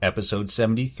Episode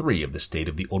 73 of the State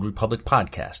of the Old Republic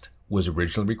podcast was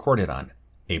originally recorded on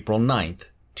April 9th,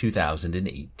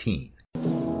 2018.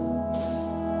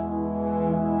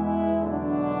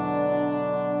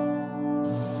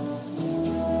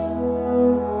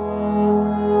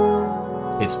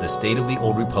 It's the State of the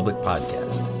Old Republic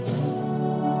podcast.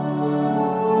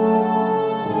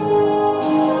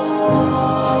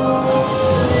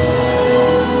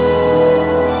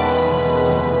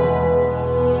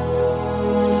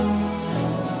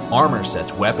 Armor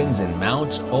sets, weapons, and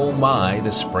mounts. Oh my,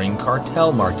 the spring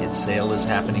cartel market sale is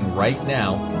happening right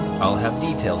now. I'll have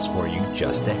details for you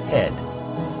just ahead.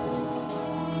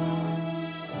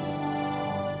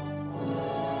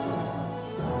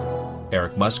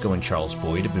 Eric Musco and Charles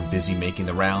Boyd have been busy making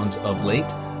the rounds of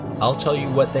late. I'll tell you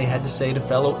what they had to say to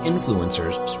fellow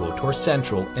influencers SWTOR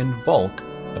Central and Volk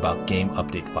about Game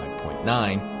Update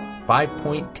 5.9,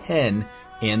 5.10,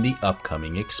 and the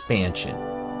upcoming expansion.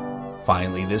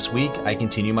 Finally, this week, I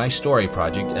continue my story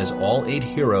project as all 8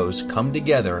 heroes come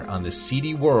together on the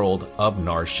seedy world of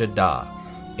Nar Shaddaa.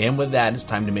 And with that, it's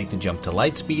time to make the jump to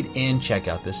Lightspeed and check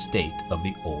out the State of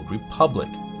the Old Republic.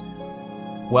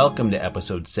 Welcome to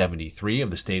episode 73 of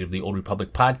the State of the Old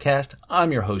Republic podcast.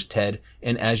 I'm your host, Ted,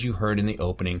 and as you heard in the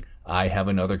opening, I have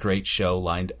another great show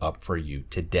lined up for you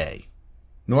today.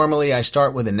 Normally, I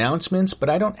start with announcements, but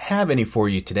I don't have any for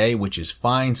you today, which is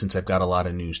fine since I've got a lot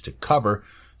of news to cover.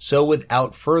 So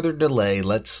without further delay,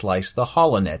 let's slice the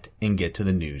holonet and get to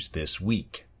the news this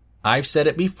week. I've said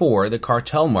it before, the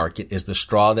cartel market is the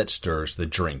straw that stirs the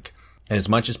drink. And as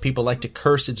much as people like to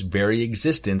curse its very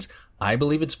existence, I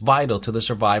believe it's vital to the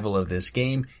survival of this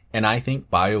game, and I think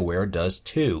BioWare does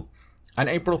too. On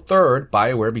April 3rd,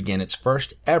 BioWare began its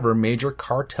first ever major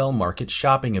cartel market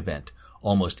shopping event.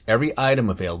 Almost every item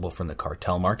available from the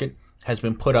cartel market has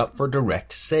been put up for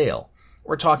direct sale.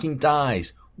 We're talking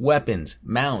dyes, weapons,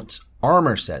 mounts,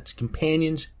 armor sets,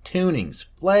 companions, tunings,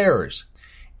 flares,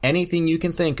 anything you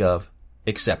can think of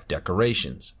except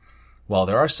decorations. While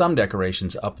there are some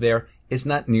decorations up there, it's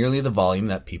not nearly the volume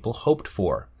that people hoped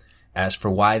for. As for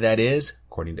why that is,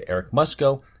 according to Eric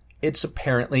Musco, it's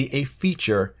apparently a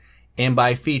feature, and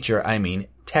by feature I mean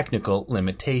technical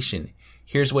limitation.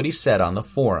 Here's what he said on the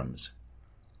forums.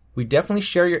 We definitely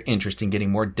share your interest in getting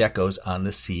more decos on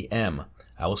the CM.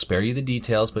 I will spare you the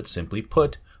details, but simply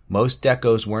put, most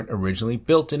decos weren't originally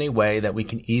built in a way that we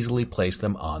can easily place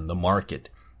them on the market.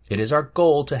 It is our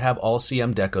goal to have all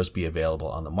CM decos be available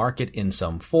on the market in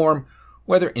some form,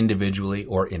 whether individually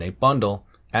or in a bundle,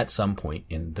 at some point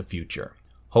in the future.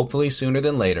 Hopefully sooner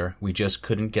than later, we just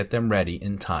couldn't get them ready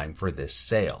in time for this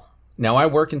sale. Now, I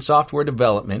work in software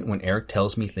development. When Eric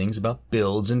tells me things about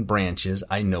builds and branches,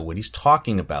 I know what he's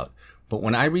talking about. But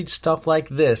when I read stuff like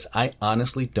this, I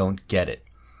honestly don't get it.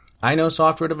 I know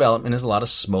software development is a lot of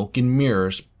smoke and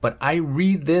mirrors, but I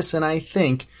read this and I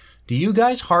think, do you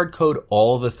guys hard code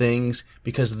all the things?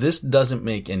 Because this doesn't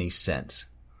make any sense.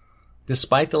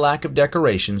 Despite the lack of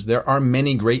decorations, there are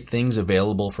many great things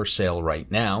available for sale right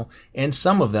now, and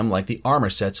some of them, like the armor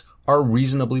sets, are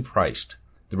reasonably priced.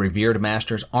 The Revered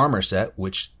Masters armor set,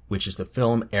 which is the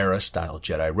film era style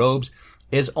Jedi robes,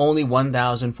 is only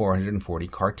 1,440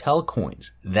 cartel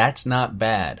coins. That's not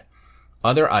bad.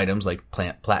 Other items like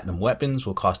platinum weapons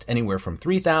will cost anywhere from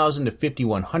 3,000 to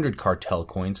 5,100 cartel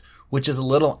coins, which is a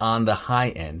little on the high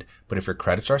end, but if your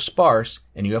credits are sparse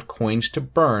and you have coins to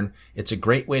burn, it's a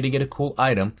great way to get a cool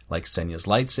item like Senya's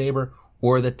lightsaber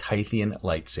or the Tythian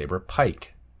lightsaber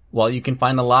pike. While you can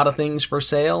find a lot of things for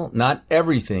sale, not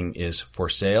everything is for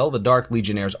sale. The Dark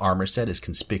Legionnaire's armor set is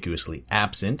conspicuously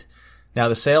absent. Now,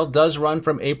 the sale does run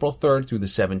from April 3rd through the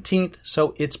 17th,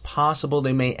 so it's possible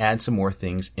they may add some more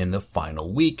things in the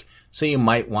final week, so you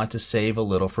might want to save a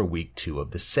little for week 2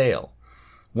 of the sale.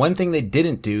 One thing they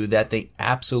didn't do that they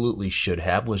absolutely should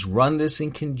have was run this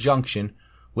in conjunction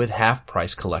with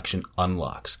half-price collection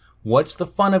unlocks. What's the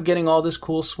fun of getting all this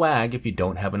cool swag if you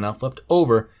don't have enough left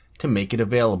over to make it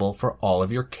available for all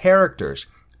of your characters?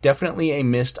 Definitely a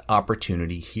missed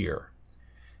opportunity here.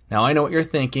 Now, I know what you're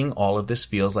thinking. All of this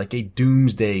feels like a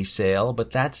doomsday sale,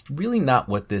 but that's really not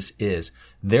what this is.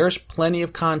 There's plenty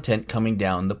of content coming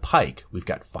down the pike. We've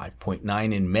got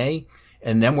 5.9 in May,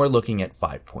 and then we're looking at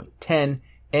 5.10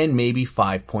 and maybe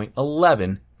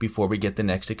 5.11 before we get the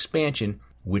next expansion,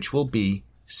 which will be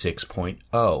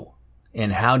 6.0.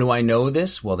 And how do I know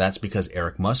this? Well, that's because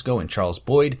Eric Musco and Charles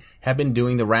Boyd have been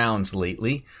doing the rounds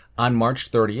lately. On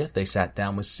March 30th, they sat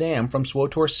down with Sam from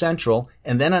SWTOR Central,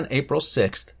 and then on April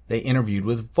 6th, they interviewed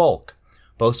with Volk.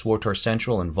 Both SWTOR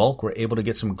Central and Volk were able to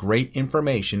get some great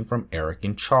information from Eric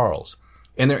and Charles.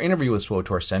 In their interview with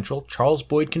SWTOR Central, Charles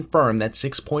Boyd confirmed that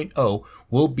 6.0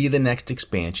 will be the next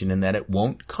expansion and that it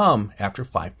won't come after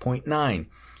 5.9.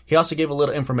 He also gave a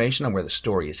little information on where the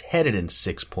story is headed in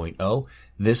 6.0.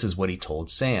 This is what he told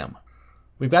Sam.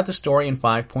 We've got the story in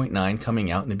 5.9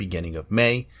 coming out in the beginning of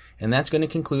May, and that's going to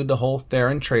conclude the whole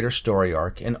Theron Traitor story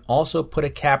arc and also put a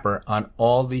capper on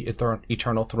all the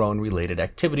Eternal Throne related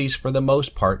activities for the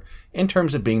most part in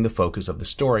terms of being the focus of the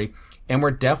story, and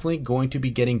we're definitely going to be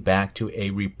getting back to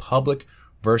a Republic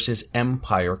versus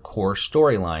Empire core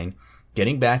storyline,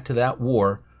 getting back to that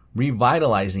war,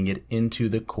 revitalizing it into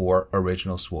the core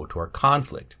original SWTOR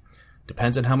conflict.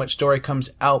 Depends on how much story comes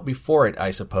out before it,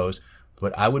 I suppose,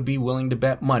 but I would be willing to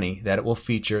bet money that it will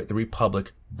feature the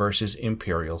Republic versus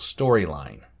Imperial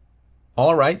storyline.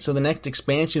 Alright, so the next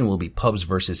expansion will be Pubs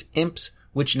versus Imps,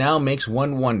 which now makes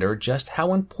one wonder just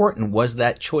how important was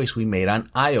that choice we made on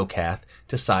Iocath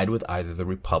to side with either the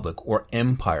Republic or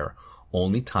Empire.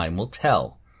 Only time will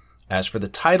tell. As for the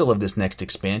title of this next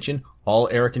expansion, all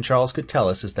Eric and Charles could tell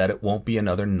us is that it won't be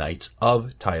another Knights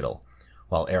of title.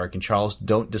 While Eric and Charles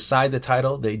don't decide the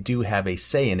title, they do have a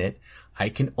say in it. I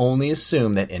can only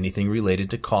assume that anything related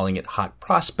to calling it Hot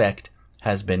Prospect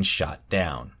has been shot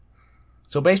down.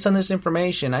 So based on this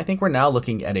information, I think we're now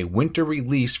looking at a winter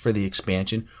release for the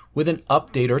expansion with an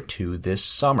update or two this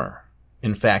summer.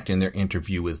 In fact, in their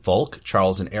interview with Volk,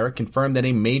 Charles and Eric confirmed that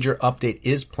a major update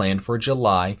is planned for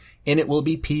July, and it will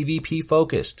be PvP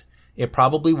focused. It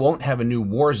probably won't have a new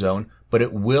war zone, but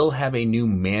it will have a new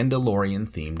Mandalorian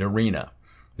themed arena.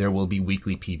 There will be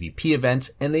weekly PvP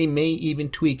events, and they may even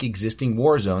tweak existing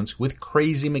war zones with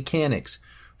crazy mechanics.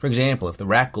 For example, if the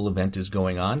Rakghoul event is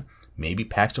going on, maybe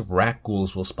packs of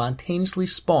Rakghouls will spontaneously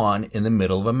spawn in the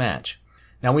middle of a match.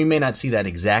 Now, we may not see that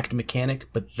exact mechanic,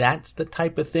 but that's the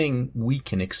type of thing we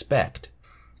can expect.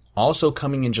 Also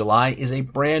coming in July is a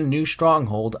brand new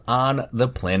stronghold on the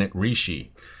planet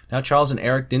Rishi. Now, Charles and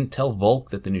Eric didn't tell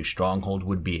Volk that the new stronghold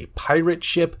would be a pirate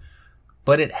ship,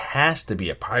 but it has to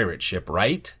be a pirate ship,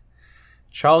 right?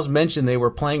 Charles mentioned they were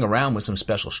playing around with some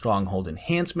special stronghold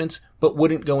enhancements, but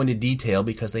wouldn't go into detail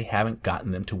because they haven't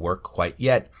gotten them to work quite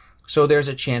yet, so there's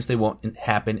a chance they won't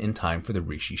happen in time for the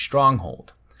Rishi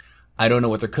stronghold. I don't know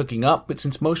what they're cooking up, but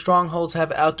since most strongholds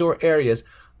have outdoor areas,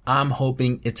 I'm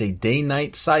hoping it's a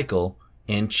day-night cycle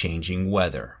and changing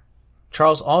weather.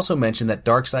 Charles also mentioned that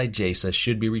Darkside Jaisa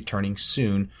should be returning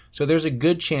soon, so there's a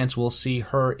good chance we'll see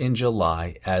her in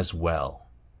July as well.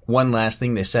 One last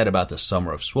thing they said about the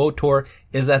Summer of SWTOR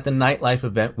is that the Nightlife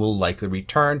event will likely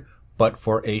return, but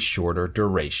for a shorter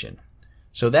duration.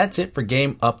 So that's it for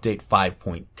Game Update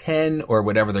 5.10 or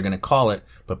whatever they're going to call it,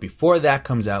 but before that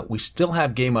comes out, we still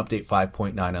have Game Update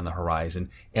 5.9 on the horizon,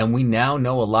 and we now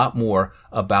know a lot more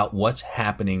about what's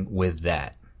happening with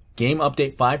that. Game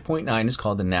Update 5.9 is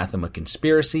called Anathema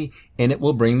Conspiracy, and it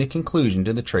will bring the conclusion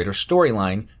to the Traitor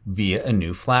storyline via a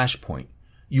new flashpoint.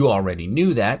 You already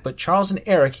knew that, but Charles and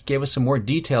Eric gave us some more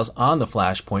details on the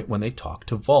flashpoint when they talked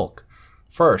to Volk.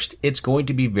 First, it's going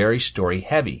to be very story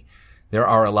heavy. There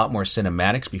are a lot more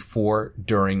cinematics before,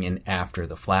 during, and after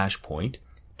the flashpoint. In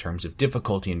terms of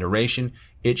difficulty and duration,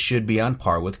 it should be on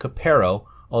par with Capero,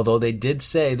 although they did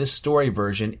say the story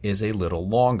version is a little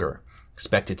longer.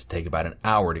 Expected to take about an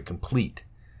hour to complete.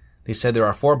 They said there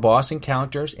are 4 boss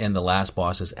encounters, and the last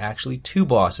boss is actually 2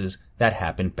 bosses that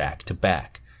happen back to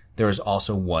back. There is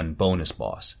also 1 bonus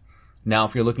boss. Now,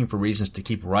 if you're looking for reasons to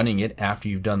keep running it after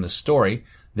you've done the story,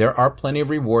 there are plenty of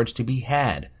rewards to be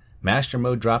had. Master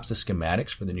Mode drops the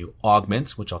schematics for the new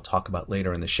augments, which I'll talk about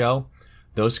later in the show.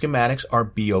 Those schematics are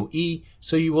BOE,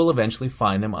 so you will eventually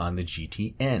find them on the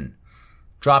GTN.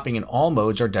 Dropping in all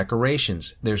modes are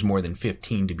decorations. There's more than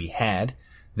 15 to be had.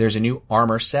 There's a new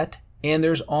armor set, and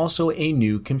there's also a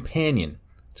new companion.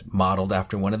 It's modeled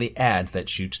after one of the ads that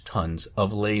shoots tons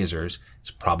of lasers.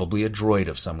 It's probably a droid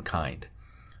of some kind.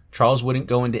 Charles wouldn't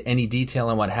go into any detail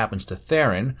on what happens to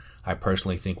Theron. I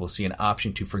personally think we'll see an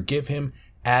option to forgive him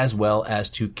as well as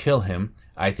to kill him.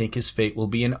 I think his fate will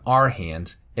be in our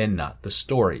hands and not the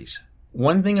story's.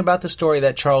 One thing about the story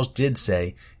that Charles did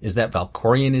say is that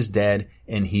Valkorion is dead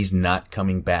and he's not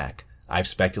coming back. I've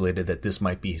speculated that this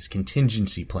might be his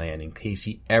contingency plan in case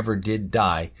he ever did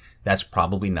die. That's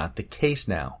probably not the case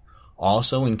now.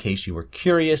 Also, in case you were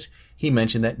curious, he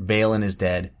mentioned that Valen is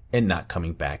dead and not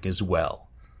coming back as well.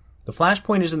 The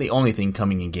Flashpoint isn't the only thing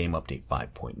coming in Game Update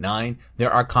 5.9.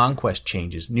 There are conquest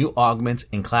changes, new augments,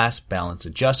 and class balance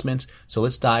adjustments, so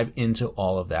let's dive into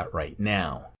all of that right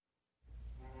now.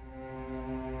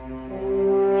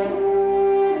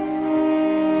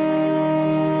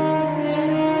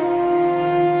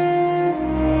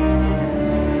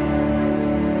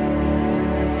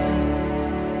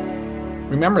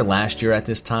 Remember last year at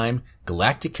this time,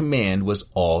 Galactic Command was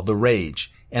all the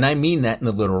rage, and I mean that in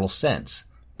the literal sense.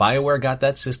 BioWare got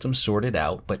that system sorted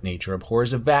out, but nature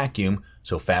abhors a vacuum,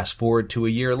 so fast forward to a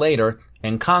year later,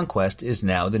 and Conquest is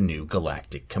now the new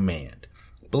Galactic Command.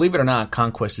 Believe it or not,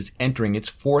 Conquest is entering its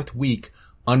 4th week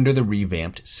under the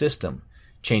revamped system.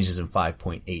 Changes in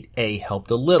 5.8a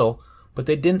helped a little, but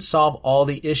they didn't solve all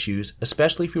the issues,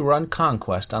 especially if you run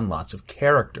Conquest on lots of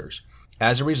characters.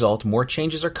 As a result, more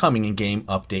changes are coming in Game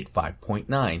Update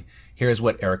 5.9. Here's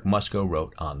what Eric Musco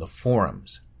wrote on the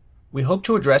forums. We hope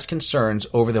to address concerns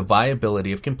over the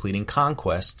viability of completing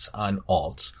conquests on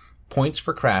alts, points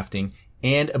for crafting,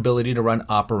 and ability to run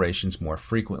operations more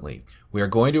frequently. We are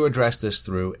going to address this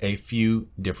through a few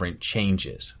different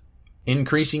changes.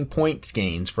 Increasing points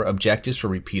gains for objectives for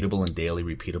repeatable and daily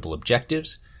repeatable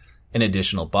objectives, an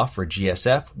additional buff for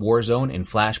GSF, Warzone, and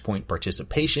Flashpoint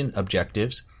participation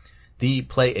objectives. The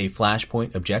Play a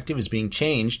Flashpoint objective is being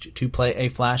changed to Play a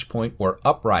Flashpoint or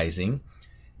Uprising.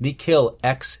 The Kill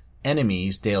X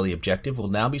Enemies daily objective will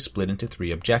now be split into 3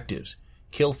 objectives.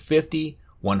 Kill 50,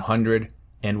 100,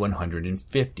 and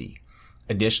 150.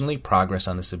 Additionally, progress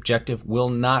on this objective will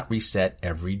not reset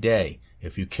every day.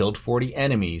 If you killed 40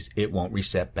 enemies, it won't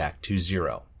reset back to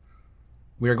 0.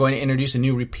 We are going to introduce a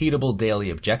new repeatable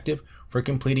daily objective for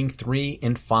completing 3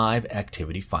 and 5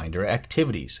 Activity Finder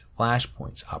activities,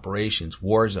 Flashpoints, Operations,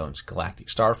 Warzones, Galactic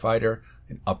Starfighter,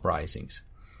 and Uprisings.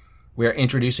 We are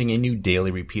introducing a new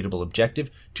daily repeatable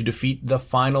objective to defeat the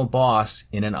final boss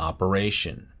in an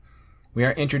operation. We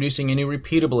are introducing a new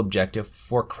repeatable objective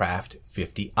for craft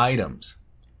 50 items.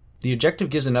 The objective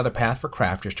gives another path for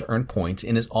crafters to earn points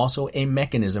and is also a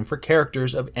mechanism for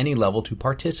characters of any level to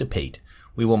participate.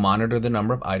 We will monitor the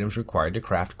number of items required to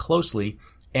craft closely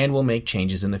and will make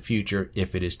changes in the future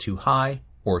if it is too high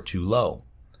or too low.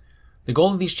 The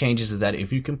goal of these changes is that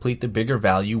if you complete the bigger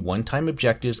value one-time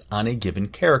objectives on a given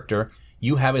character,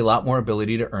 you have a lot more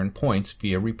ability to earn points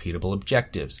via repeatable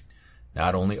objectives.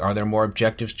 Not only are there more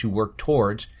objectives to work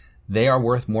towards, they are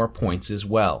worth more points as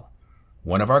well.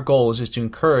 One of our goals is to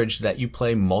encourage that you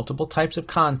play multiple types of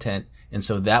content, and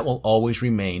so that will always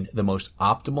remain the most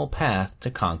optimal path to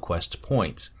conquest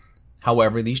points.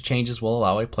 However, these changes will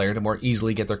allow a player to more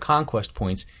easily get their conquest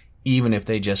points even if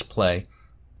they just play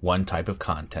one type of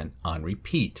content on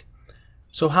repeat.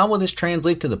 So how will this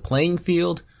translate to the playing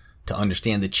field? To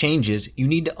understand the changes, you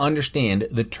need to understand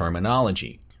the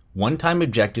terminology. One-time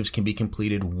objectives can be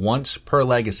completed once per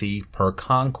legacy per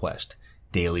conquest.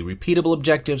 Daily repeatable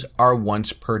objectives are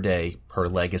once per day per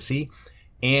legacy,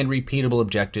 and repeatable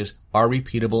objectives are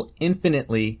repeatable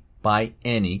infinitely by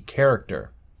any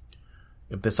character.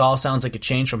 If this all sounds like a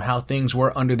change from how things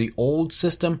were under the old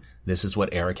system, this is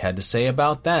what Eric had to say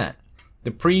about that.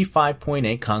 The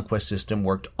pre-5.8 Conquest system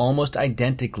worked almost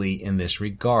identically in this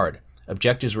regard.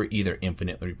 Objectives were either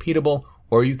infinitely repeatable,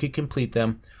 or you could complete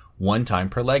them one time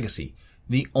per legacy.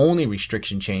 The only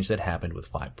restriction change that happened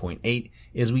with 5.8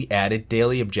 is we added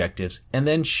daily objectives and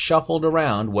then shuffled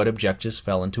around what objectives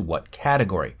fell into what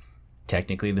category.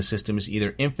 Technically, the system is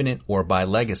either infinite or by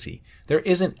legacy. There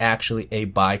isn't actually a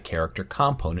by character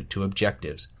component to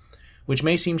objectives, which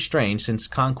may seem strange since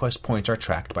conquest points are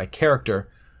tracked by character,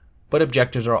 but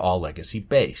objectives are all legacy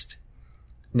based.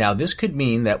 Now, this could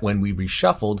mean that when we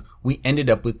reshuffled, we ended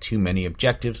up with too many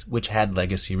objectives which had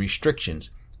legacy restrictions.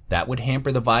 That would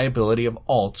hamper the viability of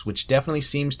alts, which definitely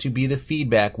seems to be the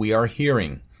feedback we are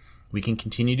hearing. We can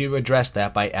continue to address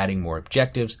that by adding more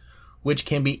objectives, which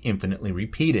can be infinitely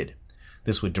repeated.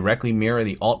 This would directly mirror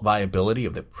the alt viability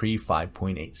of the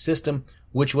pre-5.8 system,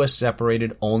 which was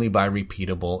separated only by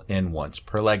repeatable and once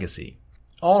per legacy.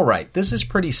 Alright, this is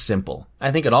pretty simple. I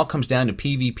think it all comes down to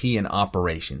PvP and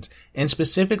operations, and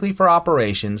specifically for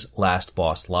operations, last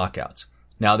boss lockouts.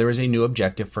 Now there is a new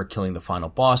objective for killing the final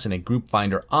boss in a group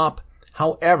finder op,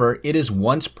 however, it is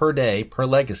once per day per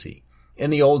legacy.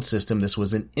 In the old system, this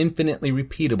was an infinitely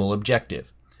repeatable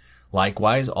objective.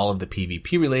 Likewise, all of the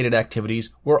PvP related activities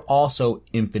were also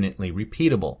infinitely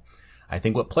repeatable. I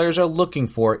think what players are looking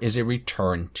for is a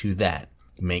return to that.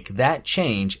 Make that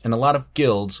change and a lot of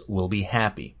guilds will be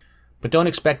happy. But don't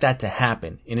expect that to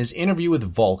happen. In his interview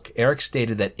with Volk, Eric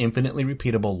stated that infinitely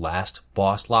repeatable last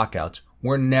boss lockouts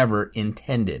were never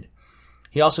intended.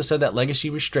 He also said that legacy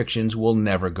restrictions will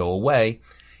never go away,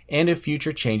 and if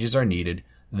future changes are needed,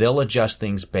 they'll adjust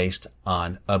things based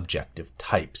on objective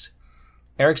types.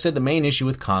 Eric said the main issue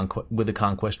with the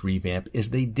Conquest revamp is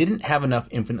they didn't have enough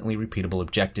infinitely repeatable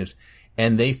objectives,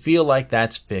 and they feel like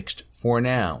that's fixed for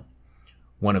now.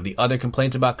 One of the other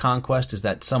complaints about Conquest is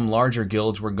that some larger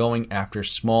guilds were going after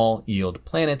small yield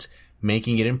planets,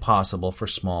 making it impossible for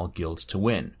small guilds to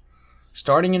win.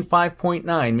 Starting in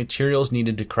 5.9, materials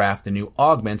needed to craft the new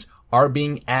augments are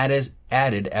being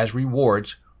added as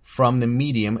rewards from the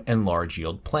medium and large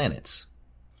yield planets.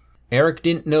 Eric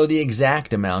didn't know the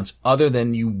exact amounts other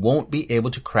than you won't be able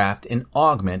to craft an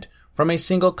augment from a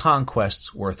single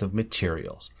conquest's worth of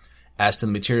materials. As to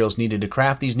the materials needed to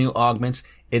craft these new augments,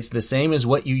 it's the same as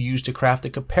what you use to craft the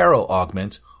Capero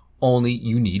augments, only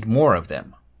you need more of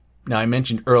them. Now, I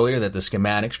mentioned earlier that the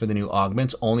schematics for the new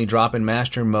augments only drop in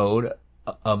Master Mode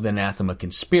of the Anathema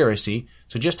Conspiracy,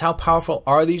 so just how powerful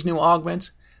are these new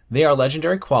augments? They are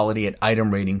legendary quality at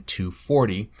item rating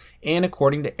 240, and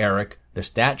according to Eric, the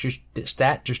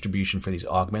stat distribution for these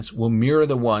augments will mirror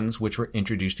the ones which were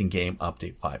introduced in Game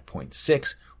Update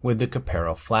 5.6 with the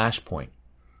Capero Flashpoint.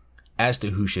 As to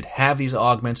who should have these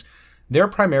augments, they're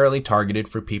primarily targeted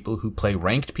for people who play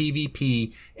ranked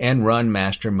PvP and run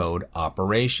Master Mode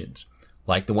operations.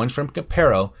 Like the ones from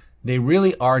Capero, they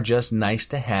really are just nice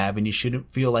to have, and you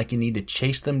shouldn't feel like you need to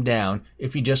chase them down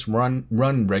if you just run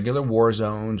regular war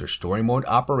zones or story mode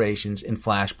operations in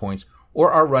flashpoints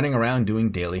or are running around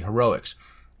doing daily heroics.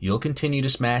 You'll continue to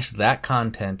smash that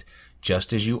content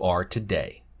just as you are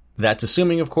today. That's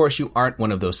assuming, of course, you aren't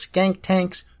one of those skank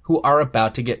tanks who are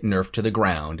about to get nerfed to the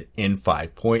ground in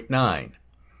 5.9.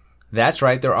 That's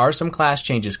right, there are some class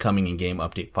changes coming in Game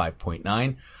Update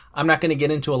 5.9. I'm not going to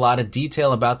get into a lot of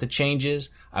detail about the changes.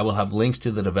 I will have links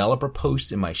to the developer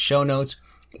posts in my show notes,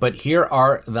 but here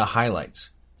are the highlights.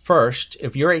 First,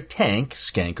 if you're a tank,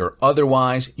 skank or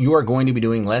otherwise, you are going to be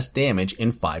doing less damage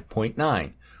in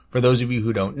 5.9. For those of you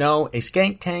who don't know, a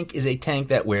skank tank is a tank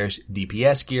that wears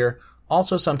DPS gear,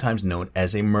 also sometimes known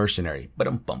as a mercenary.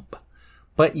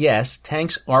 But yes,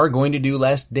 tanks are going to do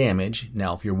less damage.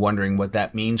 Now, if you're wondering what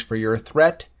that means for your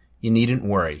threat, you needn't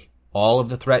worry. All of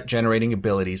the threat generating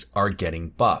abilities are getting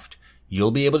buffed.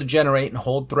 You'll be able to generate and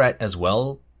hold threat as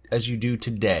well as you do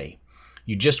today.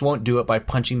 You just won't do it by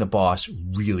punching the boss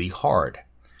really hard.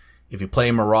 If you play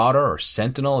Marauder or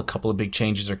Sentinel, a couple of big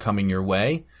changes are coming your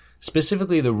way.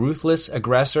 Specifically, the Ruthless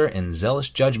Aggressor and Zealous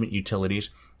Judgment utilities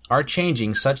are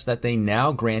changing such that they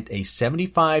now grant a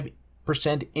 75%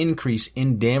 increase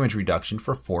in damage reduction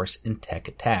for force and tech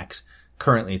attacks.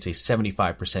 Currently, it's a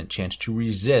 75% chance to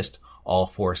resist all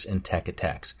force and tech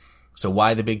attacks. So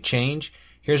why the big change?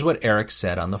 Here's what Eric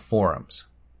said on the forums.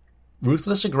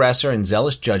 Ruthless Aggressor and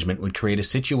Zealous Judgment would create a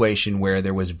situation where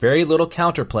there was very little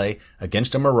counterplay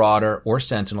against a Marauder or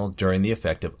Sentinel during the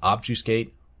effect of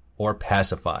Obfuscate or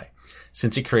Pacify.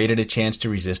 Since it created a chance to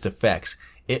resist effects,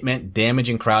 it meant damage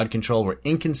and crowd control were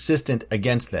inconsistent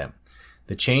against them.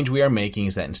 The change we are making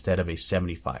is that instead of a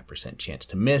 75% chance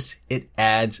to miss, it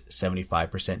adds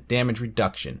 75% damage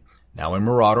reduction. Now a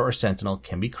Marauder or Sentinel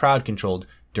can be crowd controlled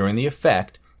during the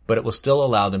effect, but it will still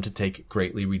allow them to take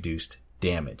greatly reduced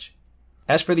damage.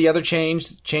 As for the other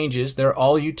changes, they're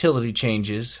all utility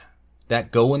changes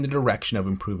that go in the direction of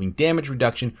improving damage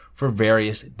reduction for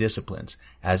various disciplines.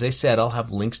 As I said, I'll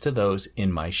have links to those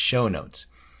in my show notes.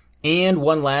 And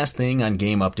one last thing on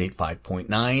Game Update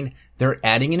 5.9, they're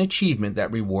adding an achievement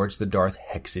that rewards the Darth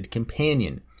Hexid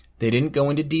Companion. They didn't go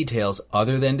into details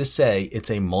other than to say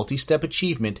it's a multi-step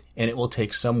achievement and it will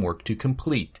take some work to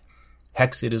complete.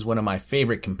 Hexid is one of my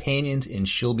favorite companions and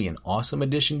she'll be an awesome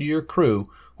addition to your crew,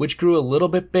 which grew a little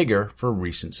bit bigger for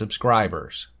recent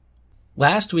subscribers.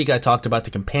 Last week I talked about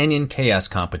the Companion Chaos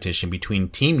competition between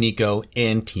Team Nico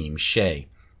and Team Shay.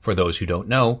 For those who don't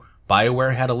know,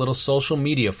 BioWare had a little social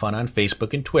media fun on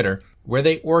Facebook and Twitter where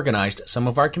they organized some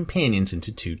of our companions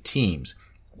into two teams.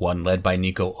 One led by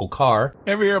Nico Okar.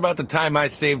 Ever hear about the time I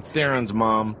saved Theron's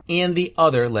mom? And the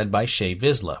other led by Shay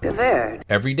Vizsla. Good.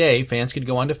 Every day, fans could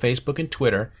go onto Facebook and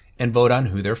Twitter and vote on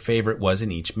who their favorite was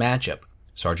in each matchup.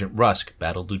 Sergeant Rusk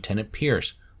battled Lieutenant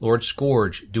Pierce, Lord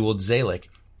Scourge dueled Zalek,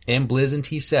 and Blizz and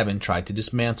T7 tried to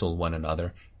dismantle one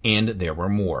another, and there were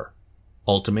more.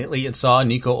 Ultimately, it saw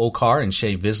Nico Okar and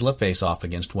Shay Vizsla face off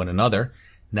against one another.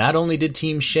 Not only did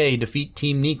Team Shay defeat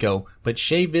Team Nico, but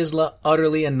Shay Vizsla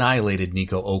utterly annihilated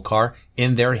Nico Okar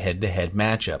in their head-to-head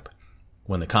matchup.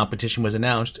 When the competition was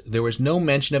announced, there was no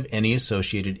mention of any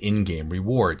associated in-game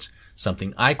rewards,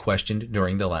 something I questioned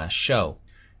during the last show.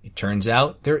 It turns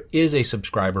out there is a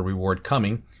subscriber reward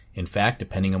coming. In fact,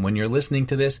 depending on when you're listening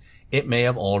to this, it may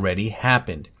have already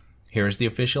happened. Here is the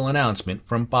official announcement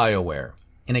from BioWare.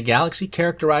 In a galaxy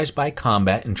characterized by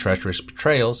combat and treacherous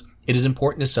betrayals, it is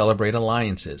important to celebrate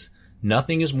alliances.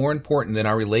 Nothing is more important than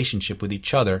our relationship with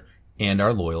each other and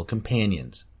our loyal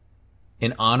companions.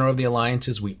 In honor of the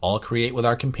alliances we all create with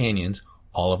our companions,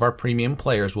 all of our premium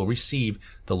players will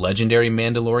receive the legendary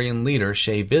Mandalorian leader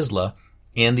Shay Vizsla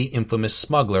and the infamous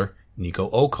smuggler Nico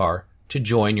Okar to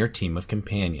join your team of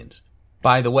companions.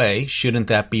 By the way, shouldn't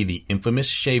that be the infamous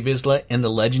Shae Vizsla and the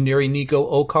legendary Nico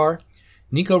Okar?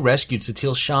 Nico rescued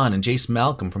Satele Shan and Jace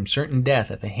Malcolm from certain death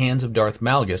at the hands of Darth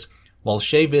Malgus, while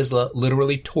Shae Vizsla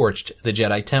literally torched the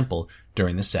Jedi Temple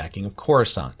during the sacking of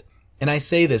Coruscant. And I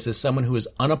say this as someone who is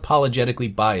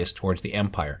unapologetically biased towards the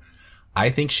Empire. I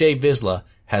think Shae Vizsla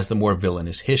has the more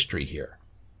villainous history here.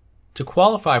 To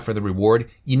qualify for the reward,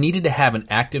 you needed to have an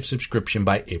active subscription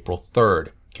by April 3rd.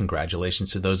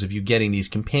 Congratulations to those of you getting these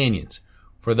companions.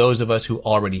 For those of us who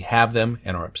already have them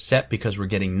and are upset because we're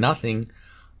getting nothing,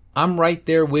 I'm right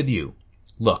there with you.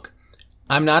 Look,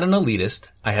 I'm not an elitist.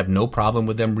 I have no problem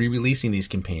with them re-releasing these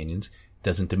companions. It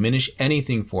doesn't diminish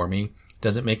anything for me. It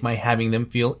doesn't make my having them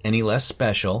feel any less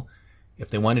special. If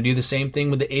they want to do the same thing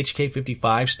with the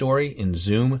HK55 story in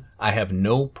Zoom, I have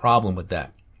no problem with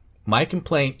that. My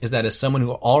complaint is that as someone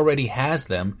who already has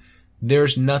them,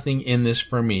 there's nothing in this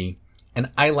for me,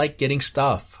 and I like getting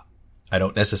stuff. I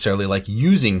don't necessarily like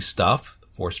using stuff, the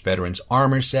Force Veterans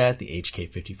armor set, the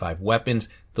HK55 weapons,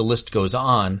 the list goes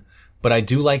on, but I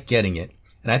do like getting it.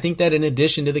 And I think that in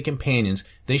addition to the companions,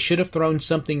 they should have thrown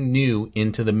something new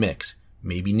into the mix.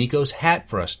 Maybe Nico's hat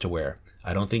for us to wear.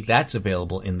 I don't think that's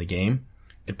available in the game.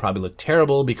 It'd probably look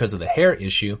terrible because of the hair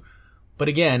issue, but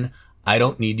again, I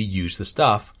don't need to use the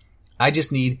stuff. I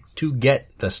just need to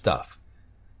get the stuff.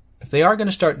 If they are going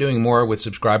to start doing more with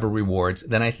subscriber rewards,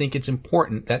 then I think it's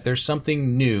important that there's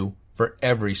something new for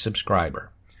every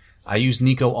subscriber. I use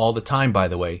Nico all the time, by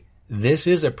the way. This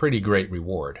is a pretty great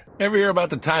reward. Ever hear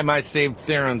about the time I saved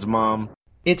Theron's mom?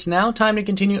 It's now time to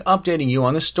continue updating you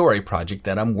on the story project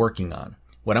that I'm working on.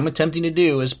 What I'm attempting to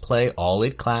do is play all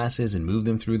 8 classes and move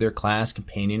them through their class,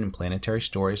 companion, and planetary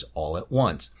stories all at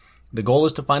once. The goal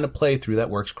is to find a playthrough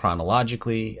that works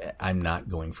chronologically. I'm not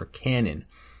going for canon.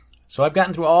 So I've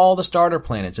gotten through all the starter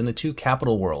planets in the 2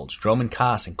 capital worlds, Dromund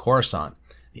Kaas and Coruscant.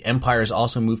 The Empire has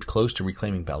also moved close to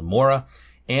reclaiming Balmorra,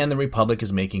 and the Republic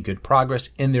is making good progress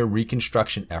in their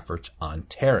reconstruction efforts on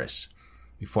Taris.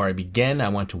 Before I begin, I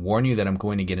want to warn you that I'm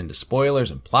going to get into spoilers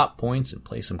and plot points and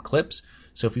play some clips,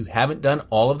 so if you haven't done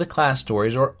all of the class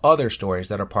stories or other stories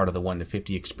that are part of the 1 to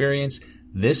 50 experience,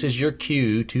 this is your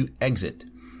cue to exit.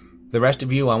 The rest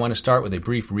of you, I want to start with a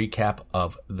brief recap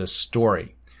of the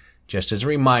story. Just as a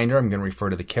reminder, I'm going to refer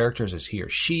to the characters as he or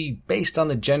she based on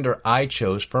the gender I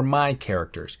chose for my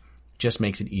characters. It just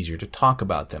makes it easier to talk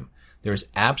about them. There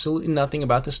is absolutely nothing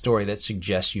about the story that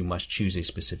suggests you must choose a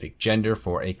specific gender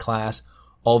for a class,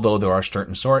 although there are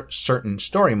certain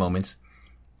story moments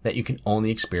that you can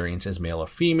only experience as male or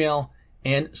female,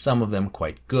 and some of them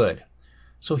quite good.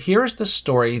 So here is the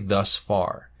story thus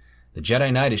far. The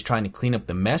Jedi Knight is trying to clean up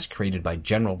the mess created by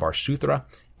General Varsuthra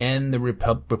and the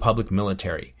Republic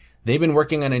military. They've been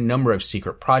working on a number of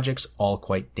secret projects, all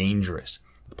quite dangerous.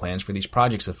 The plans for these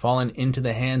projects have fallen into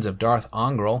the hands of Darth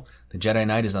Ongral. The Jedi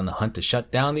Knight is on the hunt to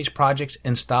shut down these projects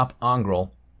and stop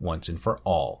Ongral once and for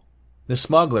all. The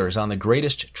smuggler is on the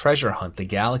greatest treasure hunt the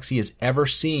galaxy has ever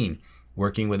seen,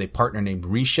 working with a partner named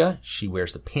Risha. She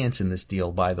wears the pants in this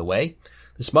deal, by the way.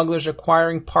 The smuggler is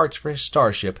acquiring parts for his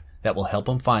starship that will help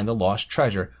him find the lost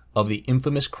treasure of the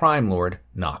infamous crime lord,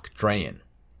 Nock Drayen.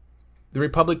 The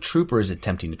Republic trooper is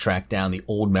attempting to track down the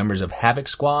old members of Havoc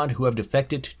Squad who have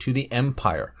defected to the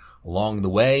Empire. Along the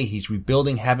way, he's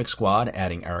rebuilding Havoc Squad,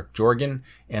 adding Eric Jorgen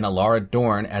and Alara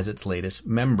Dorn as its latest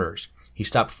members. He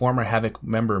stopped former Havoc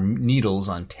member Needles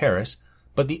on Taris,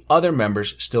 but the other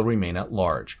members still remain at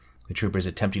large. The trooper is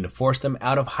attempting to force them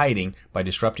out of hiding by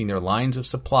disrupting their lines of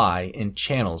supply and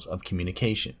channels of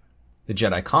communication. The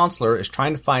Jedi Consular is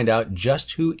trying to find out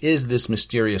just who is this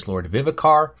mysterious Lord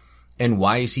Vivicar, and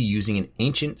why is he using an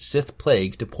ancient Sith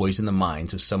plague to poison the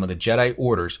minds of some of the Jedi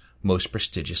Order's most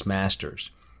prestigious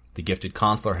masters. The gifted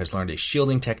Consular has learned a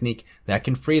shielding technique that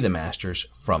can free the masters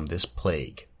from this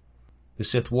plague. The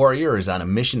Sith warrior is on a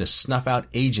mission to snuff out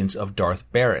agents of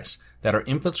Darth Barriss that are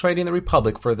infiltrating the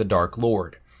Republic for the Dark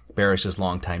Lord. Barriss's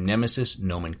longtime nemesis,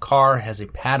 Nomen Karr, has a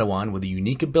Padawan with a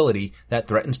unique ability that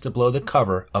threatens to blow the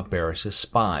cover of Barriss's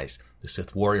spies. The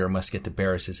Sith warrior must get to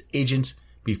Barriss's agents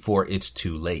before it's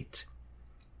too late.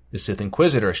 The Sith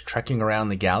Inquisitor is trekking around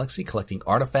the galaxy collecting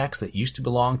artifacts that used to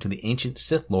belong to the ancient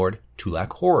Sith Lord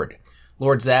Tulak Hord.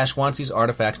 Lord Zash wants these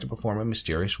artifacts to perform a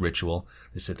mysterious ritual.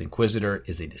 The Sith Inquisitor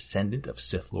is a descendant of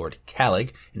Sith Lord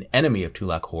Calig, an enemy of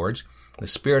Tulak Hord's. The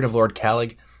spirit of Lord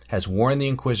Calig has warned the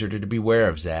Inquisitor to beware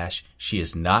of Zash. She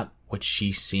is not what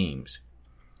she seems.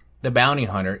 The bounty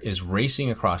hunter is racing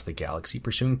across the galaxy,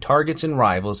 pursuing targets and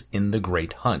rivals in the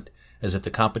Great Hunt. As if the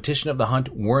competition of the hunt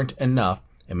weren't enough,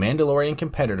 a Mandalorian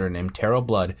competitor named Taro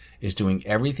Blood is doing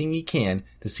everything he can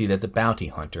to see that the bounty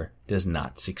hunter does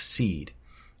not succeed.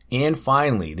 And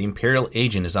finally, the Imperial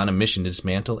agent is on a mission to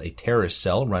dismantle a terrorist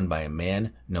cell run by a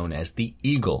man known as the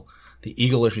Eagle. The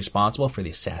Eagle is responsible for the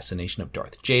assassination of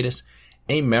Darth Jadis,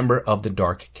 a member of the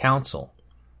Dark Council.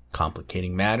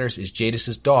 Complicating matters is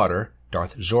Jadis' daughter,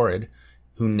 Darth Zorid,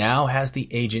 who now has the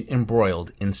agent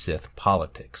embroiled in Sith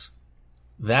politics.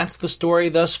 That's the story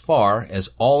thus far.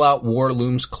 As all-out war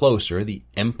looms closer, the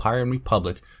Empire and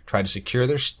Republic try to secure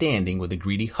their standing with the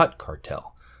greedy Hutt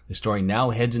cartel. The story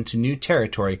now heads into new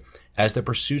territory as the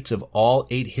pursuits of all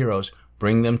 8 heroes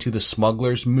bring them to the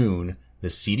smuggler's moon, the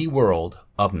seedy world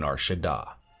of Nar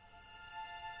Shaddaa.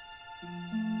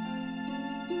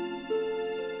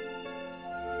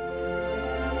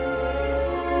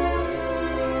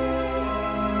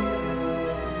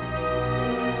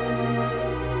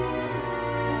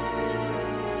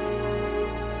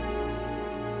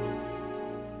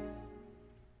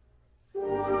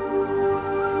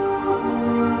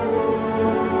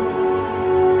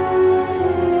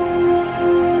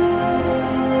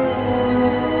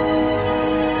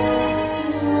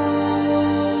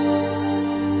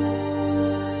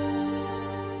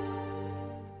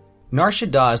 Nar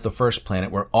Shaddaa is the first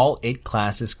planet where all 8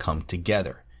 classes come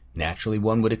together. Naturally,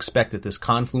 one would expect that this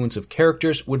confluence of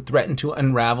characters would threaten to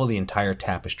unravel the entire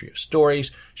tapestry of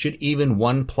stories, should even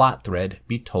one plot thread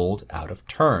be told out of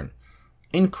turn.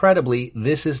 Incredibly,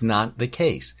 this is not the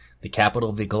case. The capital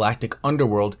of the galactic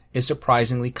underworld is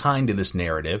surprisingly kind to this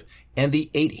narrative, and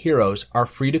the 8 heroes are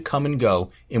free to come and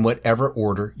go in whatever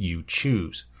order you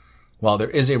choose. While there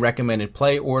is a recommended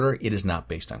play order, it is not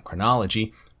based on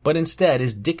chronology, but instead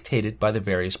is dictated by the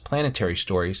various planetary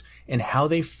stories and how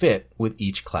they fit with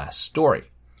each class story.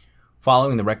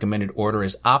 Following the recommended order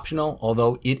is optional,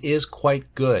 although it is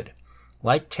quite good.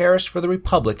 Like Terrace for the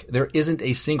Republic, there isn't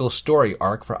a single story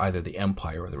arc for either the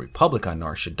Empire or the Republic on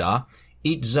Nar Shaddaa.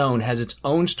 Each zone has its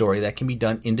own story that can be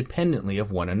done independently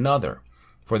of one another.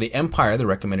 For the Empire, the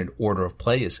recommended order of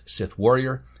play is Sith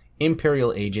Warrior,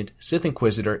 Imperial Agent, Sith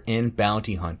Inquisitor, and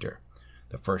Bounty Hunter.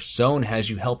 The first zone has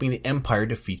you helping the Empire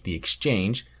defeat the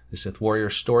Exchange. The Sith Warrior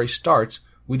story starts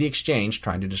with the Exchange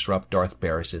trying to disrupt Darth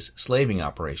Barris' slaving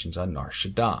operations on Nar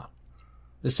Shaddaa.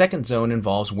 The second zone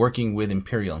involves working with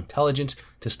Imperial intelligence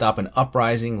to stop an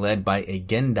uprising led by a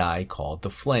Gendai called the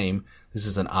Flame. This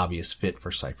is an obvious fit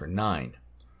for Cypher 9.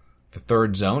 The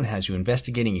third zone has you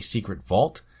investigating a secret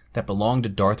vault that belonged to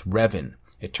Darth Revan.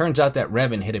 It turns out that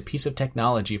Revan hid a piece of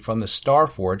technology from the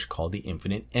Starforge called the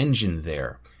Infinite Engine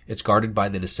there. It's guarded by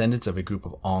the descendants of a group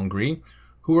of Ongri,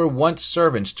 who were once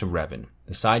servants to Revan.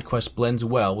 The side quest blends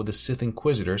well with the Sith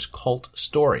Inquisitor's cult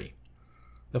story.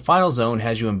 The final zone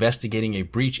has you investigating a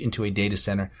breach into a data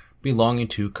center belonging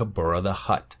to Kabura the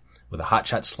Hutt. With a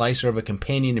hotshot slicer of a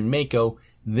companion in Mako,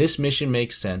 this mission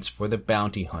makes sense for the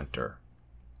Bounty Hunter.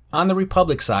 On the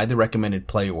Republic side, the recommended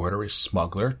play order is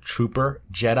Smuggler, Trooper,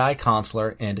 Jedi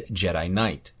Consular, and Jedi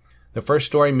Knight. The first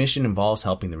story mission involves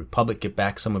helping the Republic get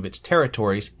back some of its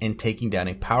territories and taking down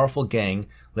a powerful gang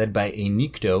led by a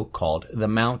Nikto called the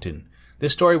Mountain.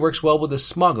 This story works well with the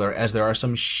Smuggler as there are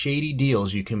some shady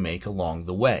deals you can make along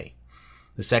the way.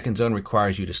 The second zone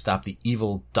requires you to stop the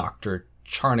evil Dr.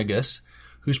 Charnagus,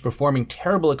 who's performing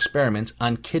terrible experiments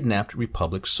on kidnapped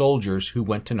Republic soldiers who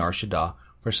went to Nar Shaddaa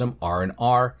for some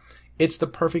R&R. It's the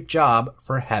perfect job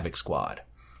for Havoc Squad.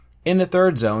 In the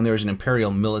third zone, there is an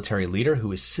Imperial military leader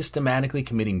who is systematically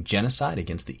committing genocide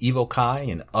against the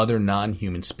Evokai and other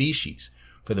non-human species.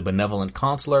 For the benevolent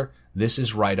consular, this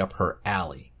is right up her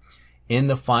alley. In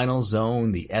the final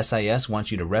zone, the SIS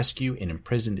wants you to rescue an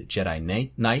imprisoned Jedi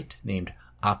Knight named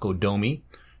Akodomi.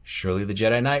 Surely the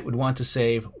Jedi Knight would want to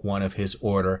save one of his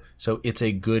order, so it's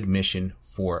a good mission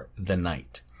for the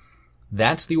Knight.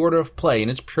 That's the order of play,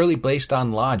 and it's purely based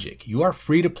on logic. You are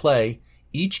free to play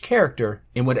each character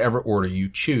in whatever order you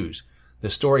choose. The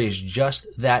story is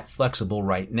just that flexible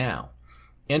right now.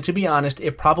 And to be honest,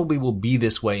 it probably will be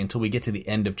this way until we get to the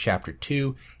end of Chapter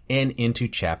 2 and into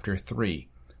Chapter 3.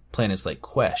 Planets like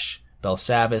Quesh,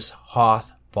 Belsavis,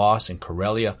 Hoth, Voss, and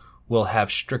Corellia will have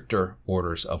stricter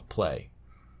orders of play.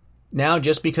 Now,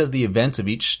 just because the events of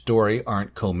each story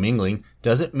aren't commingling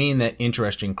doesn't mean that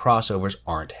interesting crossovers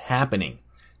aren't happening.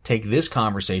 Take this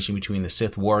conversation between the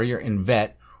Sith Warrior and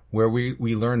Vet, where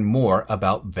we learn more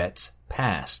about Vet's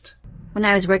past. When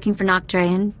I was working for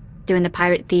Noctrayan, doing the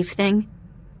pirate thief thing,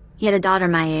 he had a daughter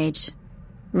my age,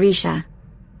 Risha.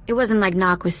 It wasn't like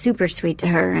Nock was super sweet to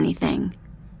her or anything.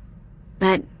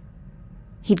 But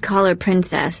he'd call her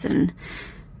princess, and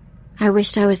I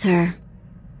wished I was her.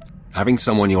 Having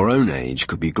someone your own age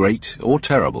could be great or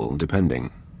terrible, depending.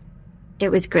 It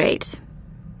was great.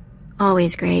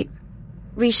 Always great.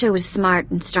 Risha was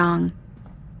smart and strong.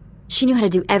 She knew how to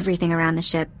do everything around the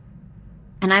ship.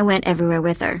 and I went everywhere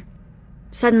with her.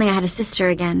 Suddenly I had a sister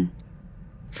again.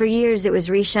 For years it was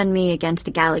Risha and me against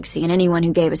the galaxy and anyone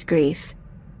who gave us grief.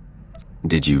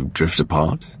 Did you drift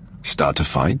apart? Start to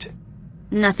fight?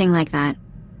 Nothing like that.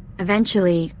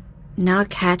 Eventually,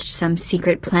 Nock hatched some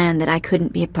secret plan that I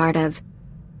couldn't be a part of.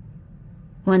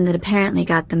 One that apparently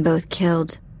got them both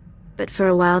killed. But for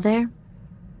a while there,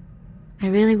 I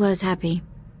really was happy.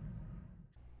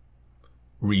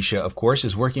 Risha, of course,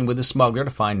 is working with the smuggler to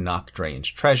find Nock Drayen's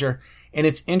treasure, and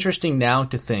it's interesting now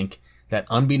to think that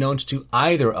unbeknownst to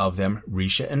either of them,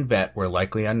 Risha and Vet were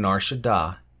likely on Nar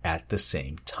Shaddaa at the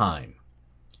same time.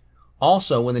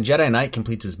 Also, when the Jedi Knight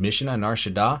completes his mission on Nar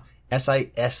Shaddaa,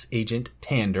 SIS agent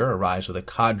Tander arrives with a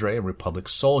cadre of Republic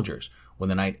soldiers. When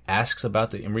the Knight asks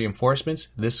about the reinforcements,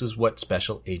 this is what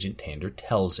Special Agent Tander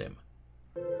tells him.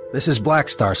 This is Black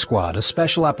Star Squad, a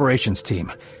special operations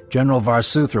team. General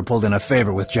Varsuthra pulled in a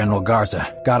favor with General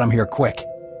Garza. Got him here quick.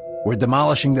 We're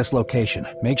demolishing this location.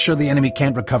 Make sure the enemy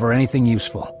can't recover anything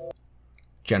useful.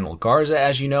 General Garza,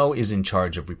 as you know, is in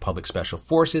charge of Republic Special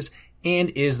Forces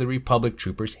and is the Republic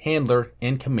Troopers' handler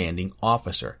and commanding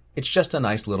officer. It's just a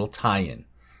nice little tie-in.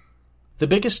 The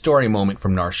biggest story moment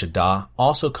from Nar Shaddaa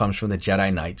also comes from the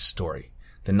Jedi Knight's story.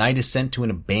 The Knight is sent to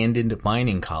an abandoned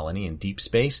mining colony in deep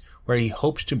space where he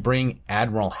hopes to bring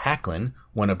Admiral Hacklin,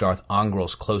 one of Darth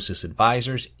Ongrel's closest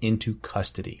advisors, into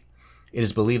custody. It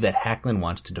is believed that Hacklin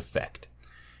wants to defect.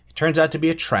 It turns out to be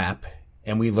a trap,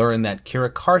 and we learn that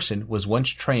Kira Carson was once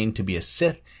trained to be a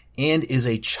Sith and is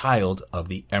a child of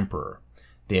the Emperor.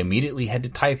 They immediately head to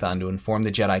Tython to inform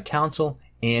the Jedi Council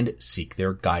and seek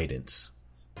their guidance.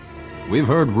 We've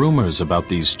heard rumors about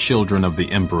these children of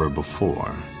the Emperor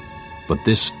before, but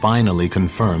this finally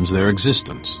confirms their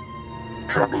existence.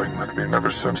 Troubling that we never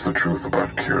sensed the truth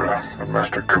about Kira when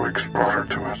Master Kuix brought her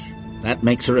to us. That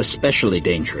makes her especially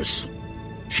dangerous.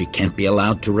 She can't be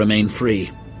allowed to remain free.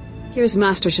 Kira's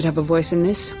master should have a voice in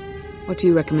this. What do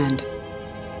you recommend?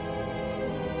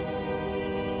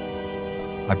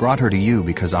 I brought her to you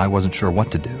because I wasn't sure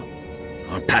what to do.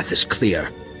 Our path is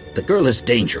clear. The girl is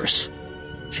dangerous.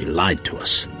 She lied to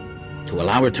us. To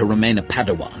allow her to remain a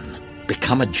Padawan,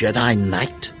 become a Jedi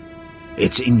Knight?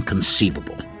 It's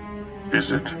inconceivable.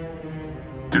 Is it?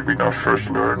 Did we not first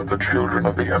learn of the children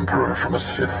of the Emperor from a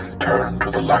Sith turned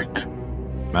to the light?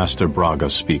 Master Braga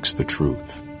speaks the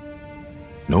truth.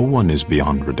 No one is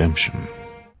beyond redemption.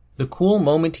 The cool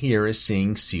moment here is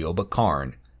seeing Sio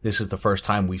Bakarn. This is the first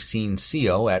time we've seen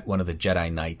Sio at one of the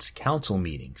Jedi Knights' council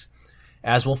meetings.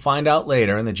 As we'll find out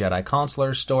later in the Jedi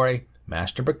Consular's story,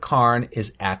 Master Bakarn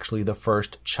is actually the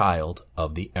first child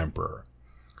of the Emperor.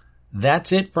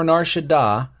 That's it for Nar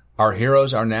Shaddaa. Our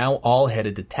heroes are now all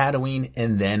headed to Tatooine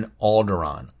and then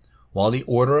Alderaan. While the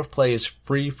order of play is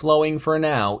free-flowing for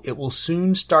now, it will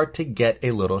soon start to get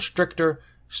a little stricter,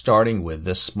 starting with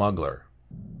the smuggler.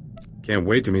 Can't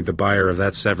wait to meet the buyer of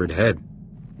that severed head.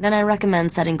 Then I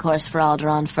recommend setting course for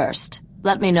Alderaan first.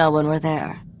 Let me know when we're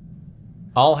there.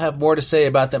 I'll have more to say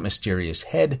about that mysterious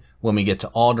head when we get to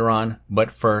Alderaan,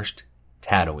 but first,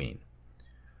 Tatooine.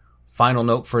 Final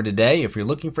note for today, if you're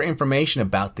looking for information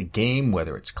about the game,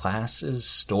 whether it's classes,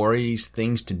 stories,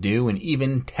 things to do, and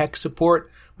even tech support,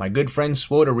 my good friend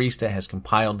Swotorista has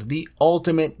compiled the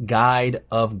ultimate guide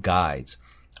of guides.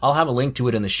 I'll have a link to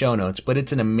it in the show notes, but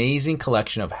it's an amazing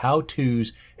collection of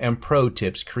how-tos and pro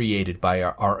tips created by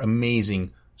our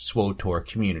amazing SWOTOR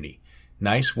community.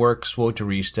 Nice work,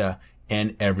 Swotorista,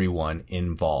 and everyone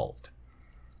involved.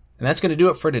 And that's going to do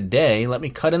it for today. Let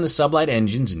me cut in the sublight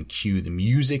engines and cue the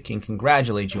music and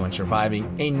congratulate you on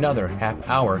surviving another half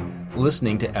hour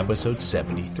listening to episode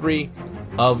 73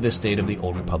 of the State of the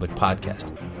Old Republic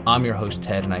podcast. I'm your host,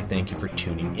 Ted, and I thank you for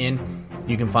tuning in.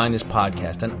 You can find this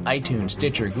podcast on iTunes,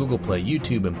 Stitcher, Google Play,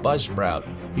 YouTube, and Buzzsprout.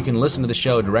 You can listen to the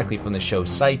show directly from the show's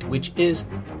site, which is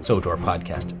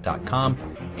SOTORpodcast.com,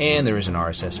 and there is an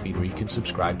RSS feed where you can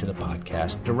subscribe to the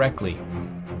podcast directly.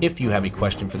 If you have a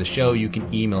question for the show, you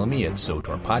can email me at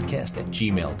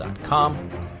sotorpodcast@gmail.com.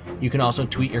 You can also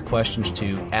tweet your questions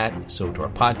to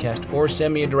 @SOTORpodcast or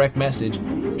send me a direct message,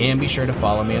 and be sure to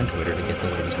follow me on Twitter to get the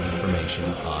latest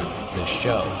information on the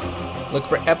show. Look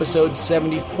for episode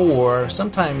 74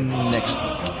 sometime next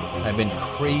week. I've been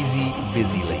crazy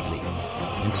busy lately.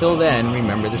 Until then,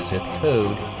 remember the Sith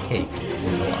code, cake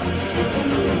is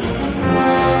alive.